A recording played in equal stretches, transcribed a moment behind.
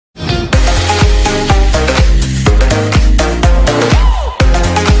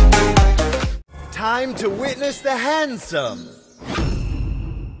Time to witness the handsome!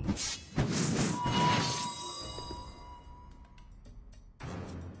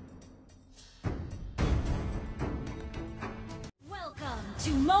 Welcome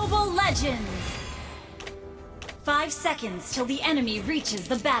to Mobile Legends! 5 seconds till the enemy reaches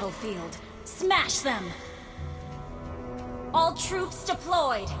the battlefield. Smash them! All troops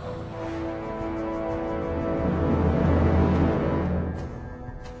deployed!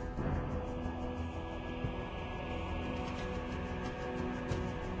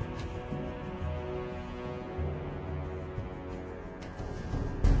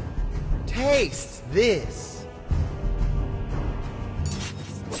 Taste this!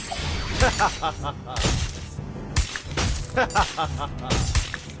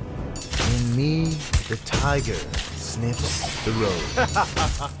 In me, the tiger sniffs the road.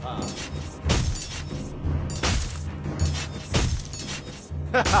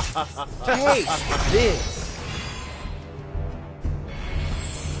 Taste this!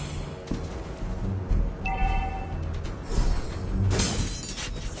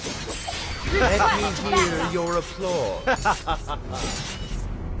 Let me hear your applause.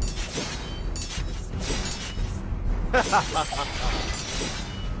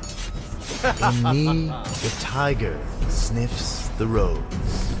 In me, the tiger sniffs the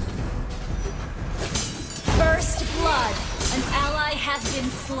roads. First blood! An ally has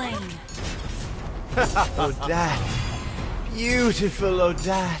been slain. Odette! Beautiful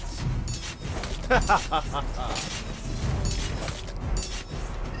Odette!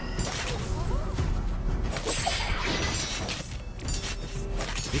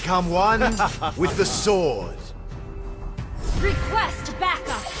 Become one with the sword. Request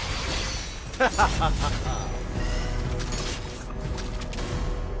backup!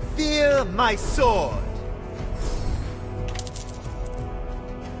 Fear my sword.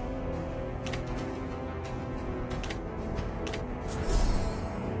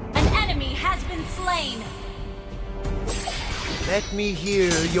 An enemy has been slain. Let me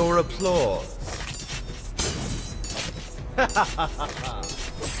hear your applause.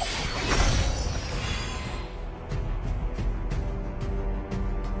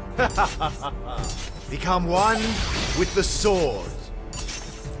 Become one with the sword.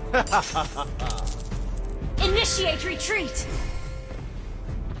 Initiate retreat!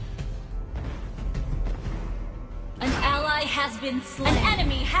 An ally has been slain. An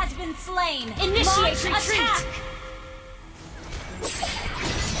enemy has been slain. Initiate retreat!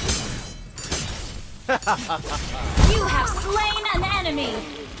 You have slain an enemy.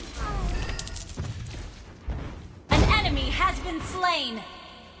 An enemy has been slain.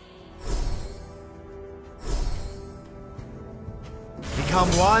 Become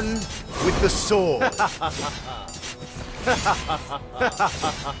one with the sword.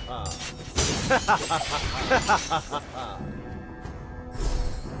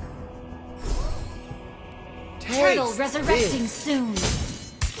 Turtle resurrecting soon.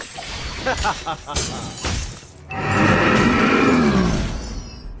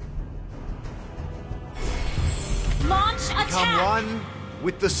 Launch attack! Become one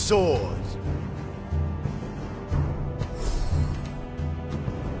with the sword.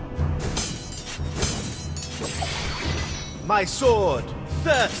 My sword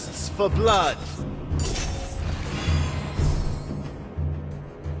thirsts for blood.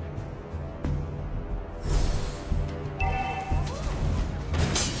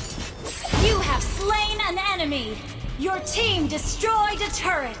 You have slain an enemy. Your team destroyed a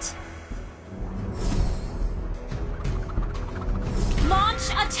turret. Launch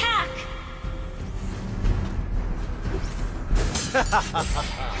attack!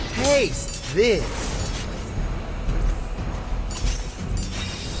 Taste this.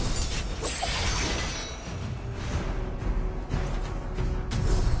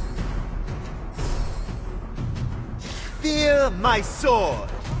 Fear my sword.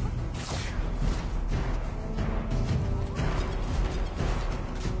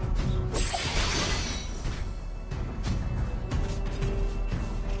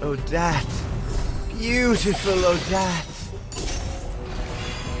 Odette, beautiful Odette.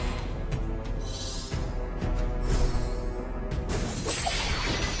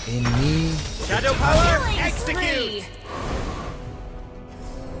 In me, Shadow power, Killing execute! spree!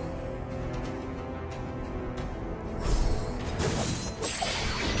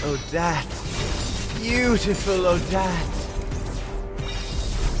 Odette, beautiful Odette.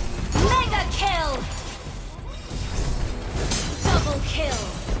 Mega kill! Double kill!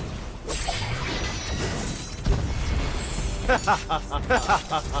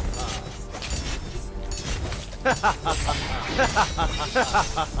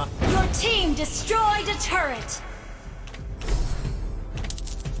 Your team destroyed a turret.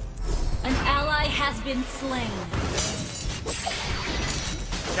 An ally has been slain.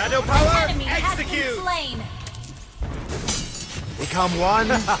 Shadow An power, enemy has been execute! slain. Become one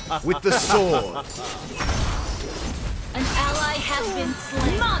with the sword. An ally has been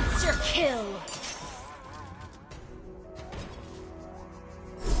slain. Monster kill.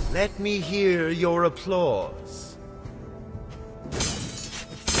 Let me hear your applause.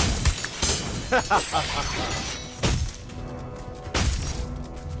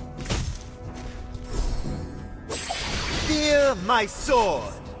 Fear my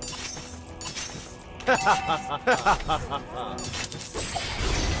sword.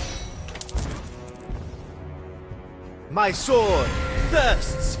 My sword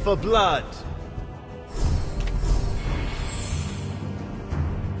thirsts for blood.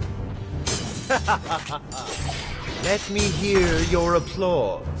 Let me hear your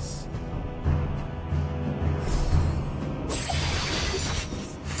applause.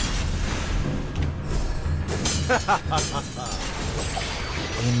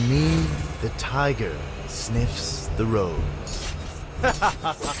 In me, the tiger sniffs the rose.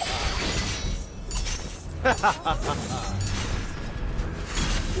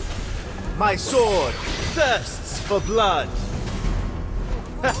 My sword thirsts for blood.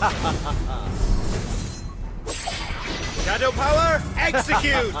 Shadow power,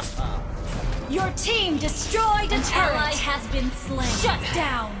 execute! Your team destroyed a turret. An ally has been slain. Shut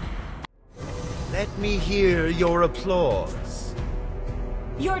down. Let me hear your applause.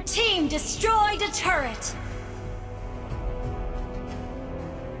 Your team destroyed a turret.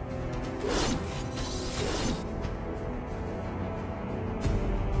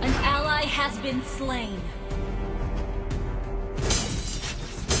 An ally has been slain.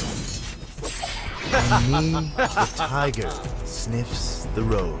 In me, the tiger sniffs the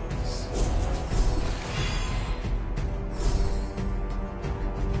rose.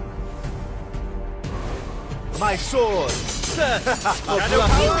 My sword thirsts for Shadow blood.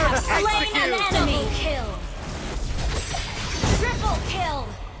 You power, have slain execute! an enemy. Kill. Triple kill.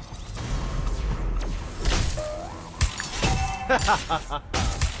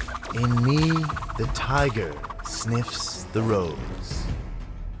 In me, the tiger sniffs the rose.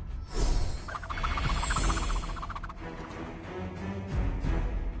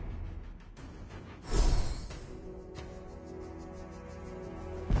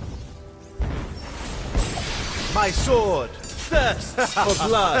 My sword thirsts for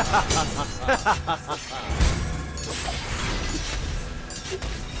blood.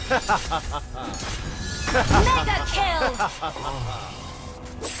 Mega kill.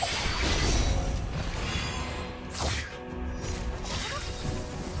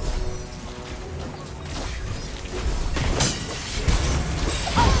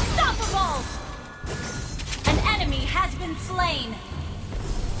 Unstoppable. An enemy has been slain.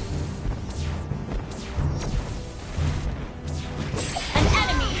 An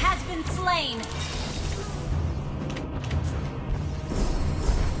enemy has been slain.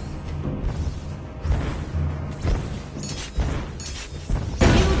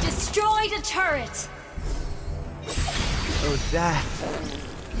 You destroyed a turret. Odette.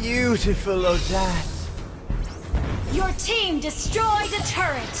 Beautiful Odette. Your team destroyed a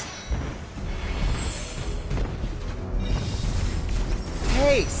turret.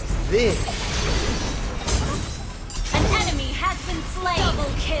 Taste this. An enemy has been slain.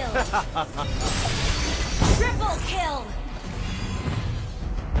 Double kill. Triple kill.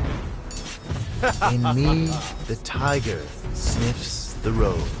 In me, the tiger sniffs the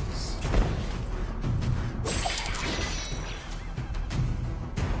rose.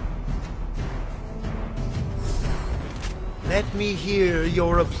 Let me hear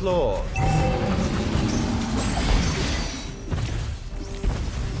your applause.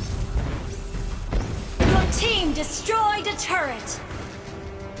 Your team destroyed a turret.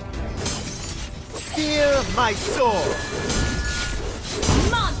 Fear my sword.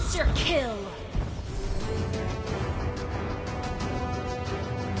 Monster kill.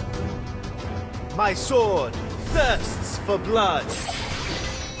 My sword thirsts for blood.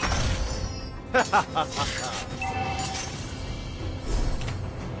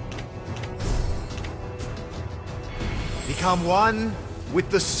 Become one with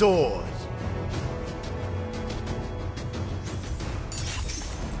the sword.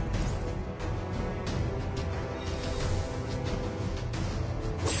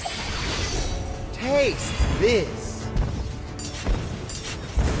 Taste this.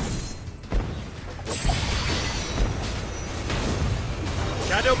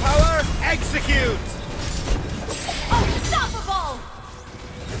 Shadow power, execute! Unstoppable!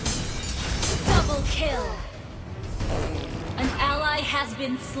 Double kill! An ally has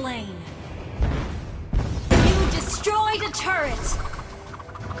been slain. You destroyed a turret!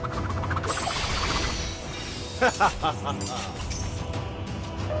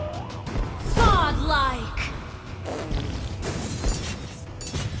 Godlike!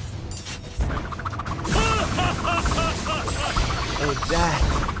 Oh, that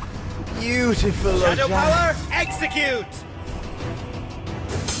beautiful Shadow Odette. power, execute!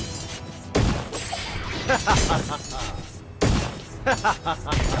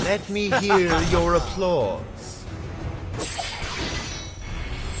 Let me hear your applause.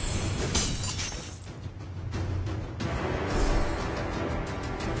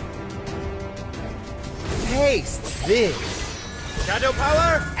 Taste this. Shadow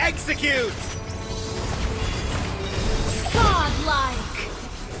power, execute! Godlike!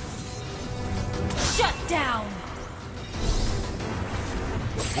 Shut down!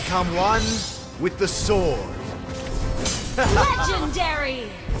 Become one with the sword. Legendary!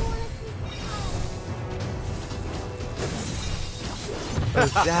 Oh,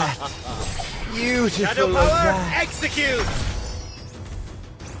 that beautiful Shadow power, Odette. execute!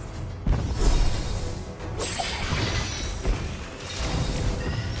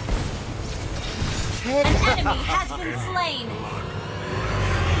 An enemy has been slain!